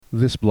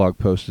This blog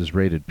post is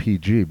rated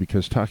PG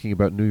because talking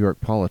about New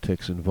York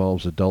politics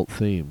involves adult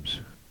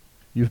themes.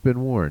 You've been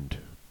warned.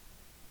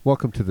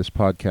 Welcome to this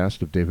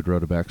podcast of David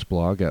Rodeback's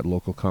blog at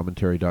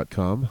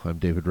localcommentary.com. I'm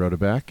David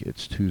Rodeback.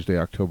 It's Tuesday,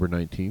 October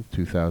 19th,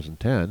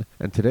 2010,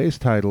 and today's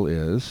title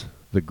is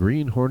The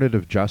Green Hornet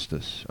of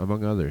Justice,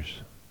 among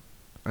others.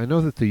 I know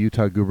that the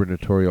Utah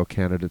gubernatorial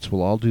candidates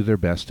will all do their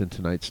best in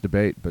tonight's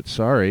debate, but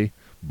sorry,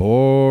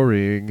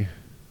 boring,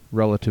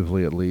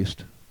 relatively at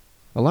least.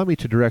 Allow me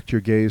to direct your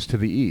gaze to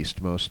the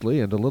east, mostly,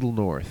 and a little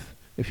north.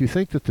 If you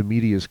think that the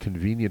media's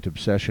convenient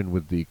obsession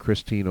with the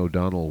Christine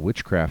O'Donnell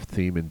witchcraft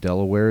theme in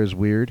Delaware is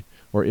weird,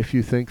 or if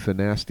you think the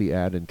nasty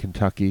ad in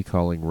Kentucky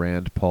calling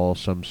Rand Paul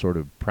some sort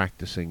of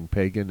practicing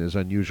pagan is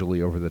unusually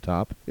over the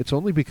top, it's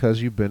only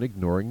because you've been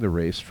ignoring the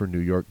race for New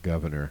York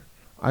governor.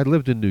 I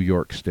lived in New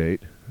York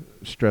State,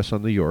 stress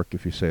on the York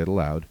if you say it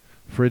aloud,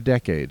 for a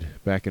decade,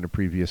 back in a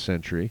previous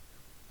century.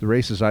 The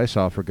races I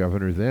saw for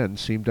governor then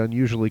seemed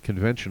unusually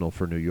conventional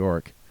for New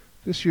York.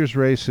 This year's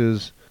race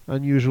is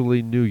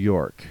unusually New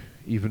York,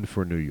 even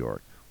for New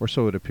York, or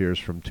so it appears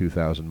from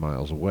 2,000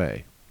 miles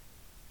away.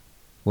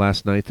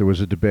 Last night there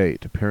was a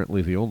debate,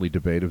 apparently the only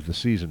debate of the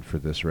season for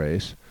this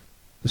race.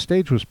 The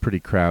stage was pretty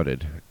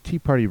crowded. Tea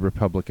Party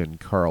Republican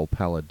Carl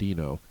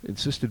Palladino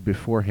insisted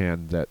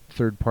beforehand that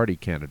third-party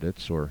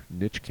candidates, or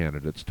niche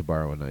candidates to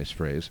borrow a nice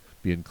phrase,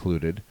 be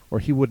included, or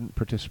he wouldn't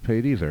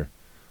participate either.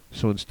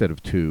 So instead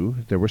of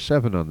 2, there were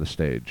 7 on the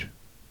stage.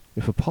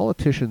 If a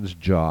politician's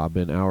job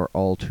in our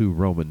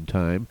all-too-Roman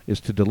time is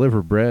to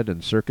deliver bread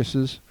and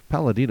circuses,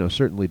 Palladino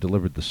certainly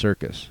delivered the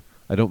circus.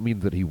 I don't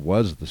mean that he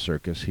was the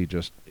circus, he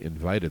just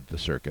invited the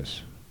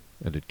circus.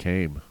 And it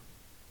came.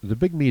 The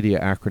big media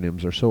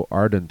acronyms are so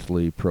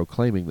ardently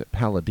proclaiming that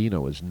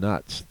Palladino is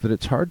nuts that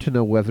it's hard to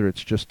know whether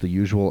it's just the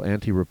usual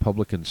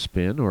anti-Republican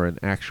spin or an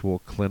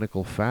actual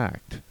clinical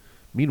fact.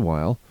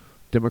 Meanwhile,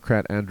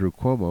 Democrat Andrew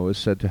Cuomo is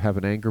said to have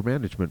an anger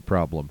management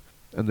problem,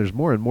 and there's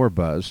more and more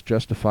buzz,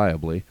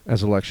 justifiably,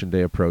 as Election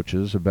Day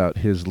approaches, about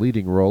his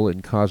leading role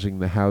in causing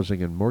the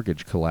housing and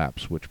mortgage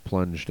collapse which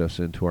plunged us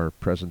into our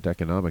present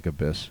economic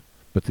abyss.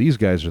 But these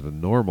guys are the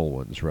normal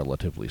ones,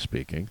 relatively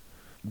speaking.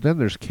 Then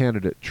there's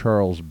candidate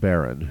Charles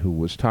Barron, who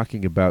was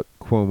talking about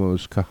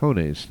Cuomo's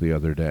cojones the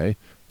other day,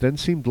 then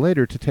seemed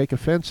later to take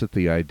offense at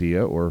the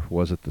idea, or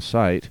was it the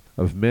sight,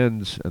 of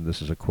men's, and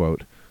this is a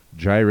quote,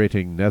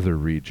 gyrating nether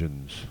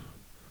regions.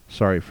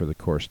 Sorry for the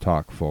coarse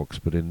talk, folks,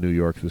 but in New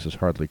York this is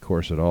hardly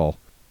coarse at all.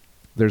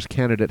 There's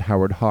candidate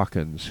Howard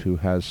Hawkins, who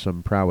has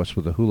some prowess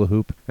with a hula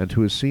hoop, and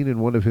who is seen in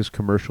one of his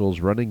commercials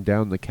running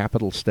down the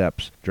Capitol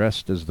steps,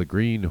 dressed as the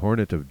Green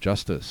Hornet of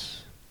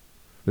Justice.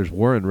 There's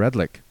Warren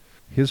Redlick.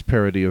 His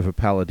parody of a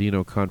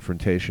Palladino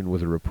confrontation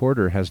with a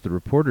reporter has the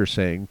reporter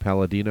saying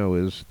Palladino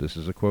is, this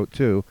is a quote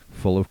too,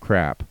 full of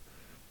crap,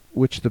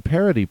 which the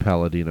parody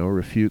Palladino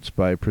refutes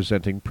by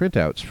presenting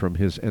printouts from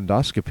his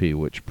endoscopy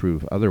which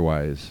prove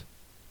otherwise.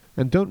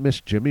 And don't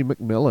miss Jimmy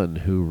McMillan,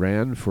 who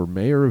ran for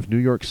mayor of New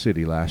York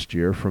City last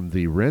year from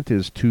the Rent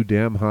is Too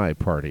Damn High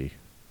party.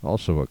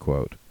 Also a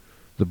quote.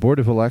 The Board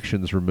of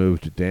Elections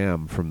removed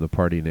damn from the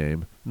party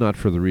name, not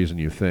for the reason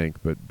you think,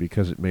 but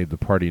because it made the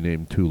party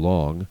name too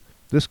long.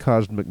 This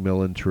caused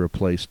McMillan to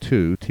replace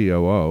two,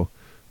 T-O-O,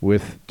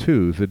 with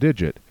 2, the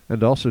digit,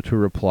 and also to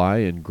reply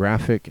in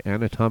graphic,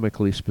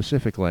 anatomically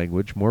specific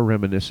language more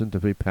reminiscent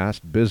of a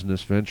past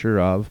business venture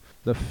of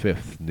the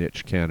 5th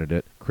niche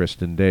candidate,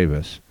 Kristen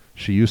Davis.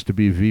 She used to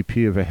be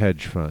VP of a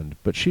hedge fund,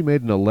 but she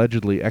made an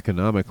allegedly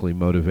economically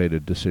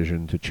motivated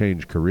decision to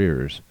change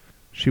careers.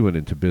 She went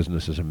into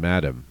business as a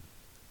madam.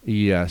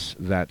 Yes,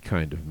 that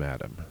kind of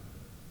madam.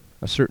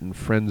 A certain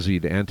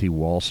frenzied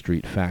anti-Wall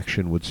Street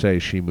faction would say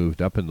she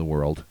moved up in the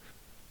world.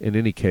 In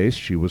any case,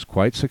 she was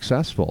quite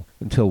successful,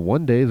 until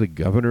one day the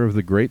governor of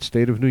the great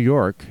state of New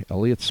York,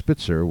 Eliot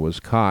Spitzer, was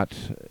caught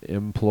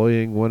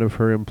employing one of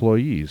her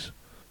employees.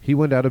 He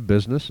went out of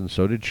business, and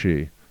so did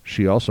she.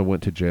 She also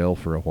went to jail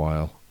for a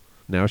while.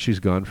 Now she's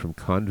gone from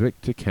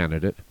convict to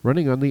candidate,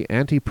 running on the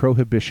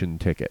anti-prohibition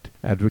ticket,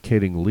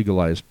 advocating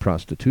legalized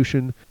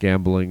prostitution,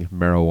 gambling,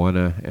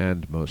 marijuana,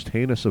 and, most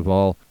heinous of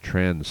all,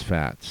 trans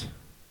fats.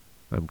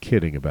 I'm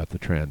kidding about the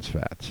trans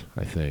fats,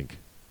 I think.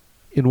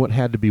 In what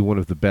had to be one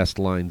of the best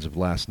lines of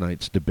last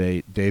night's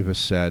debate, Davis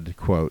said,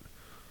 quote,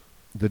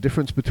 "The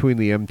difference between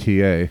the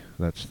MTA,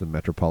 that's the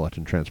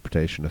Metropolitan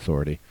Transportation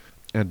Authority,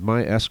 and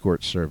my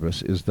escort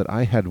service is that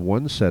I had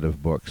one set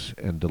of books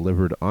and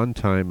delivered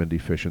on-time and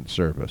efficient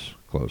service."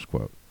 Close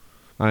quote.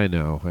 I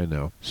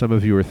know. Some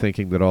of you are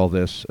thinking that all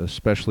this,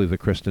 especially the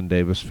Kristen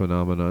Davis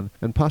phenomenon,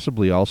 and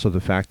possibly also the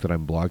fact that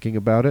I'm blogging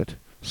about it,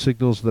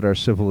 signals that our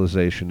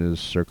civilization is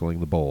circling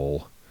the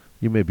bowl.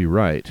 You may be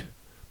right,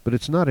 but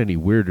it's not any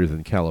weirder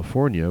than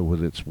California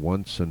with its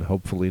once and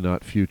hopefully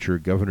not future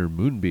Governor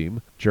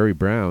Moonbeam, Jerry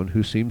Brown,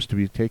 who seems to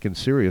be taken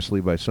seriously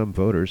by some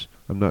voters.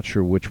 I'm not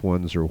sure which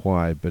ones or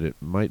why, but it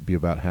might be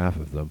about half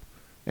of them.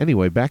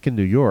 Anyway, back in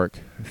New York,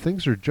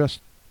 things are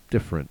just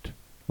different.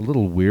 A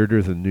little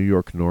weirder than New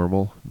York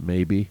normal,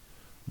 maybe,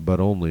 but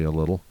only a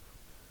little.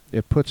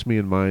 It puts me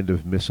in mind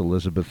of Miss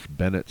Elizabeth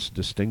Bennet's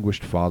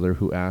distinguished father,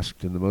 who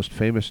asked in the most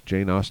famous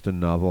Jane Austen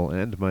novel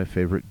and my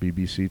favorite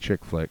BBC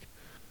chick flick,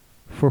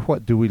 "For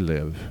what do we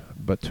live,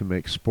 but to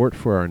make sport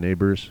for our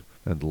neighbors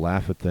and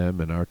laugh at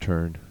them in our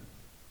turn?"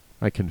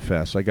 I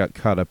confess, I got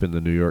caught up in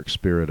the New York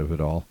spirit of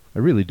it all. I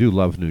really do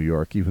love New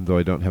York, even though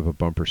I don't have a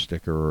bumper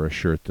sticker or a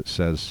shirt that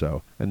says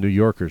so, and New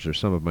Yorkers are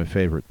some of my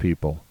favorite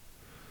people.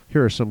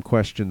 Here are some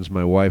questions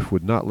my wife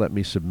would not let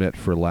me submit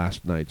for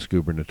last night's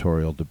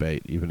gubernatorial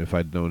debate, even if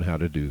I'd known how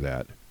to do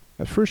that.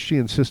 At first she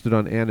insisted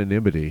on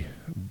anonymity,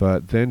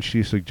 but then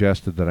she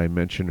suggested that I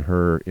mention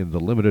her in the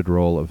limited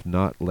role of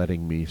not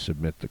letting me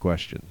submit the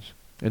questions.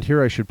 And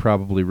here I should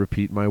probably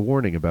repeat my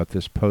warning about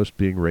this post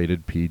being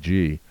rated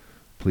PG.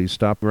 Please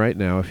stop right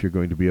now if you're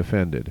going to be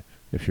offended.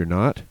 If you're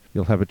not,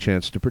 you'll have a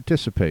chance to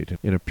participate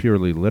in a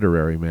purely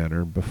literary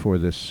manner before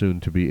this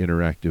soon-to-be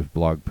interactive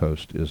blog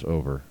post is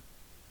over.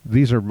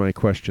 These are my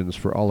questions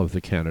for all of the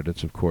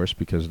candidates, of course,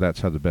 because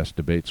that's how the best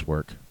debates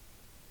work.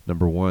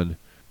 Number 1.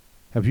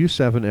 Have you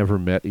 7 ever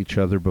met each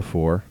other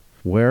before?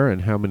 Where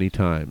and how many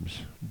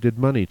times? Did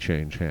money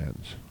change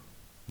hands?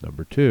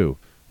 Number 2.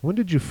 When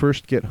did you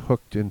first get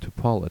hooked into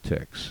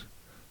politics?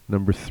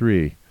 Number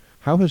 3.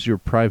 How has your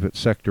private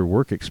sector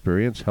work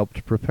experience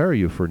helped prepare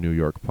you for New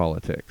York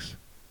politics?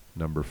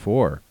 Number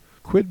 4.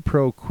 Quid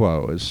pro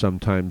quo is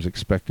sometimes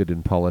expected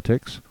in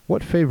politics.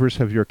 What favors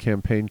have your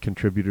campaign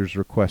contributors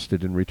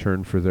requested in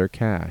return for their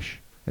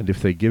cash? And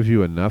if they give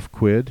you enough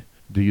quid,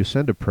 do you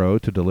send a pro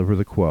to deliver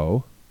the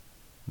quo?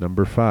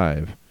 Number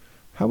 5.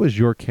 How is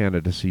your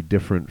candidacy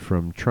different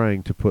from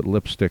trying to put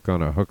lipstick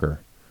on a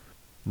hooker?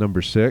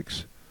 Number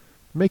 6.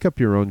 Make up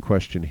your own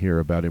question here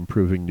about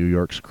improving New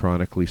York's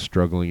chronically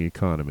struggling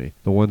economy.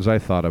 The ones I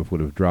thought of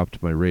would have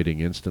dropped my rating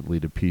instantly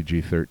to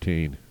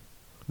PG-13.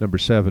 Number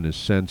 7 is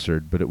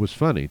censored, but it was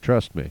funny,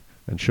 trust me,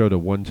 and showed a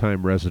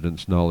one-time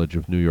resident's knowledge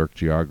of New York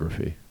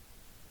geography.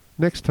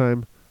 Next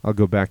time, I'll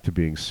go back to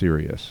being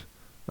serious.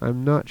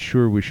 I'm not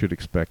sure we should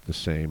expect the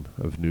same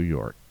of New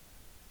York.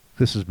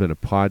 This has been a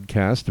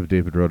podcast of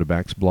David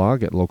Rodeback's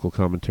blog at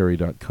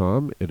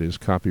localcommentary.com. It is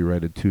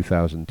copyrighted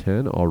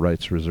 2010, all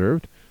rights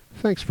reserved.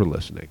 Thanks for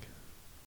listening.